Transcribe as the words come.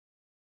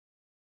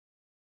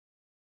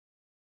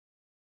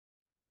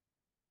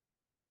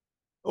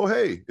Oh,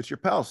 hey, it's your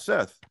pal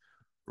Seth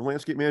from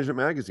Landscape Management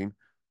Magazine.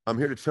 I'm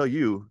here to tell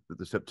you that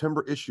the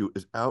September issue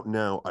is out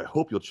now. I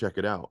hope you'll check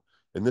it out.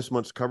 In this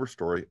month's cover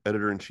story,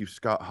 editor-in-chief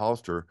Scott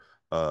Hollister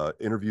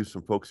interviews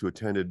some folks who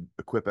attended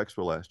Equip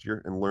Expo last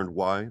year and learned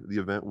why the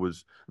event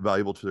was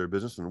valuable to their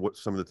business and what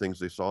some of the things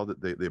they saw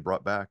that they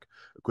brought back.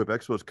 Equip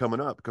Expo is coming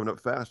up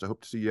fast. I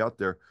hope to see you out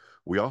there.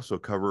 We also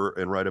cover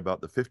and write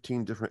about the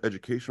 15 different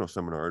educational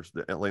seminars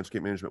that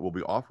Landscape Management will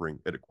be offering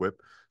at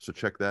Equip. So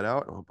check that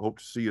out. I hope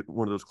to see you at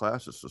one of those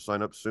classes. So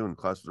sign up soon.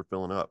 Classes are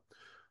filling up.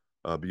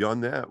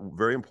 Beyond that,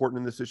 very important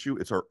in this issue,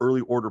 it's our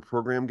early order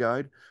program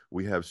guide.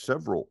 We have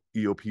several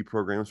EOP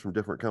programs from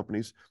different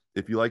companies.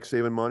 If you like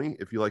saving money,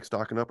 if you like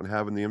stocking up and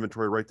having the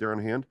inventory right there on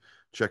hand,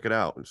 check it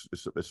out.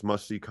 It's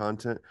must-see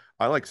content.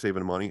 I like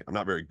saving money. I'm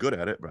not very good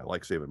at it, but I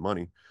like saving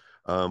money.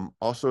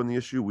 Also in the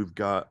issue, we've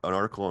got an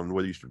article on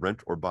whether you should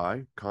rent or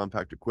buy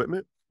compact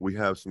equipment. We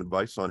have some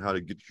advice on how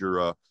to get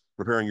your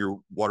preparing your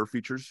water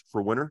features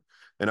for winter.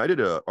 And I did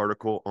an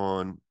article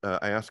on,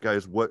 I asked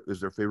guys what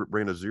is their favorite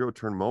brand of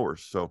zero-turn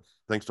mowers. So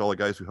thanks to all the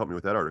guys who helped me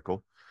with that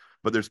article.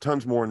 But there's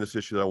tons more in this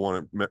issue that I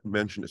want to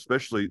mention,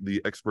 especially the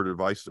expert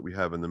advice that we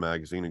have in the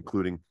magazine,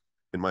 including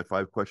in my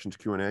 5 questions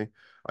Q&A.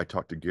 I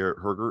talked to Garrett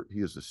Herger. He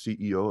is the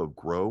CEO of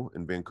Grow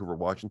in Vancouver,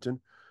 Washington.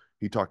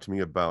 He talked to me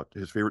about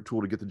his favorite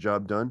tool to get the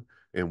job done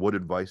and what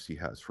advice he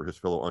has for his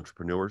fellow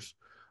entrepreneurs.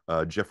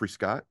 Jeffrey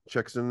Scott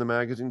checks in the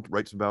magazine,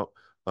 writes about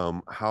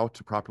how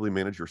to properly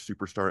manage your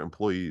superstar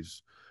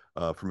employees.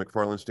 From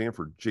McFarland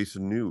Stanford,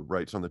 Jason New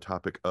writes on the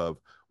topic of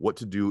what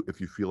to do if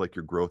you feel like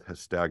your growth has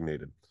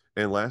stagnated.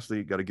 And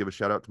lastly, got to give a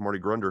shout out to Marty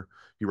Grunder.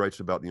 He writes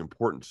about the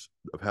importance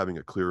of having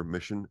a clear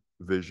mission,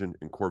 vision,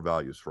 and core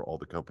values for all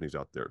the companies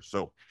out there.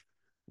 So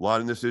a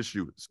lot in this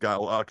issue. It's got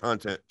a lot of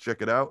content.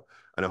 Check it out.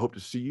 And I hope to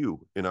see you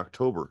in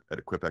October at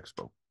Equip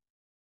Expo.